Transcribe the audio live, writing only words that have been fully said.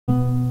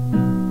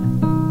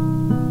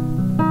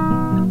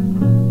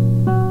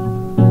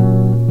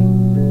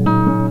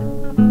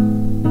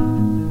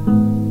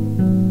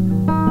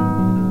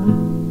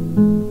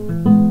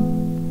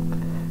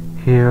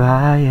Here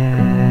I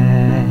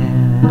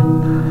am,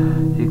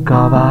 you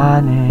call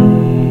my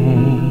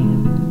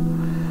name,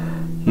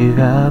 you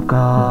have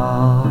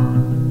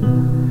gone,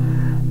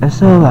 and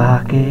so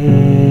I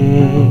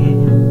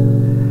came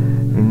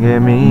and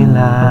gave me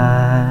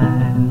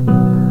life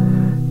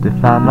to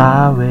find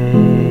my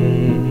way.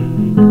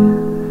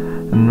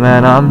 And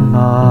when I'm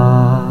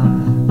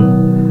lost,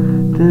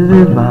 this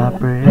is my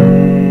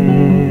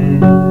prayer.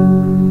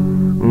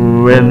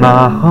 With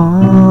my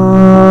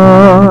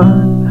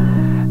heart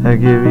I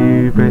give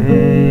you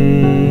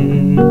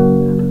praise.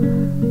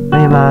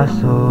 May my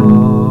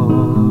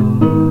soul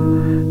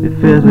be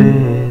filled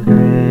with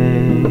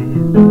grace.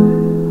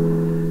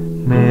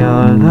 May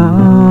your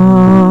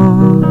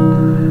love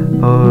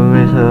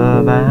always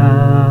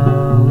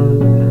abound.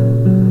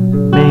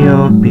 May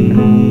your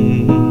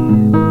peace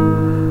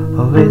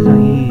always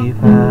be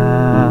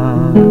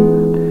found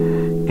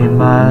in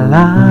my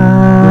life.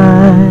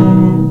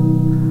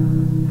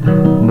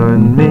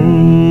 Lord,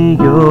 may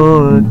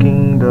your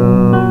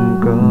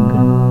kingdom come.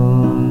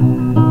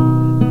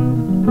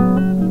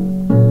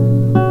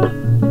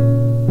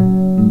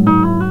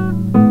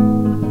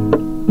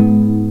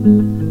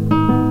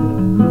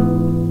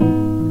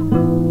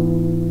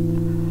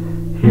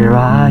 Here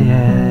I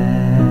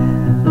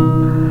am,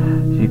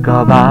 you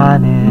call my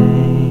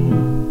name,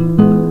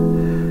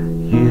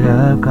 you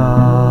have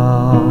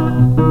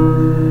gone,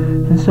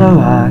 and so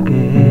I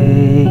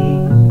came.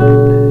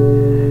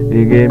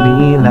 You gave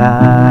me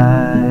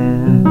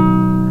life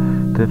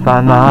to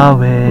find my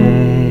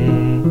way.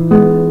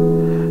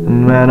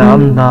 And when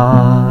I'm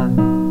not,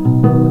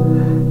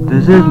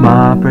 this is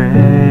my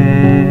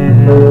prayer.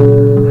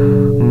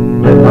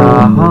 With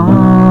my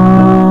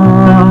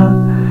heart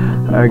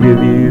I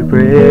give you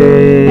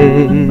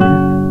praise.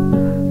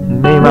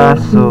 May my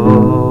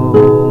soul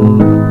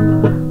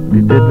be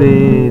filled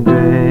with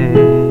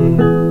grace.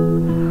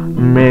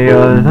 May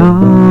your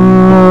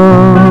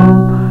love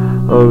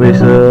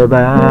always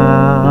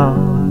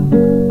abound.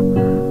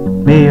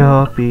 May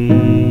your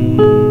peace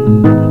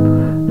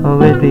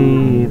always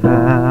be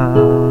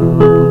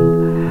found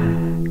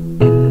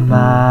in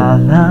my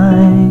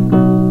life.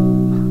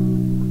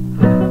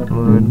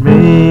 Lord,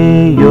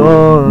 may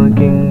your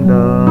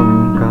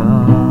kingdom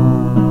come.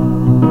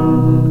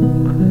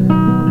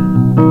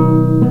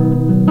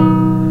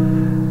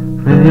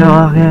 With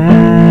your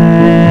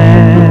hand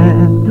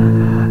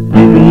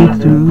lead me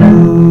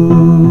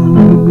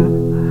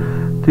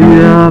to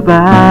your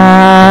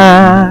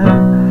back,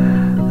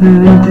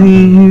 into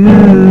you.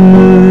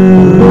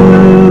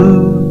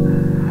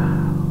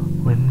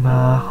 With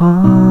my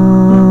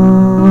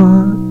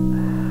heart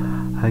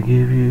I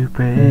give you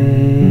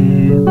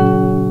praise.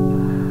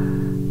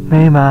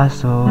 May my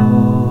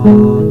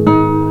soul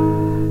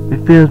be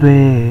filled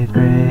with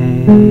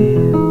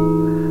grace.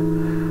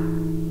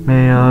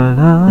 May your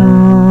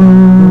love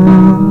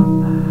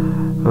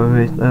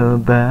always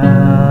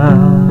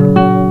abound.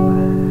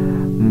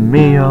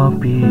 May your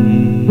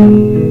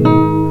peace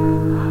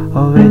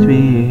always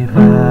be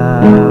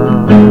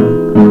found.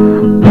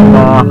 In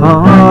my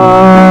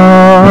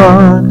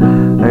heart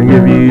I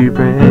give you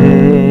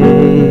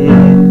praise.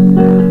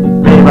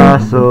 May my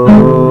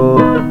soul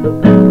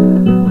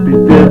be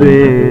filled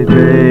with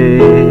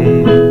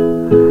grace.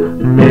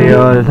 May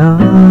your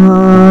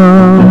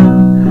love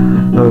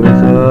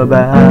always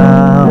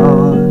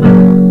abound.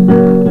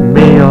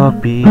 May your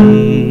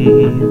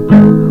peace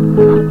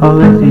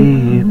always be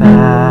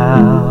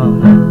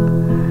found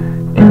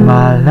in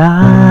my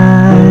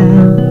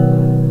life.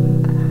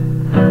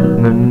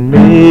 And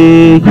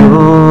may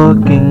your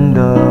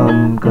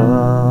kingdom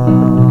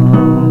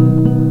come.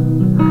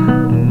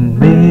 And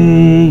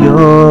may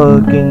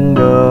your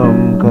kingdom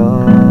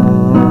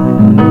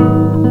come.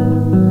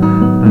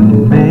 And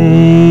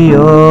may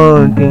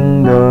your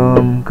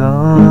kingdom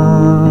come.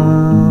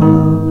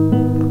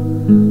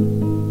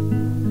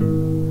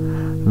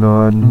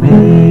 Lord,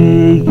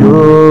 may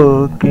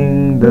your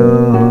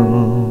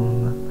kingdom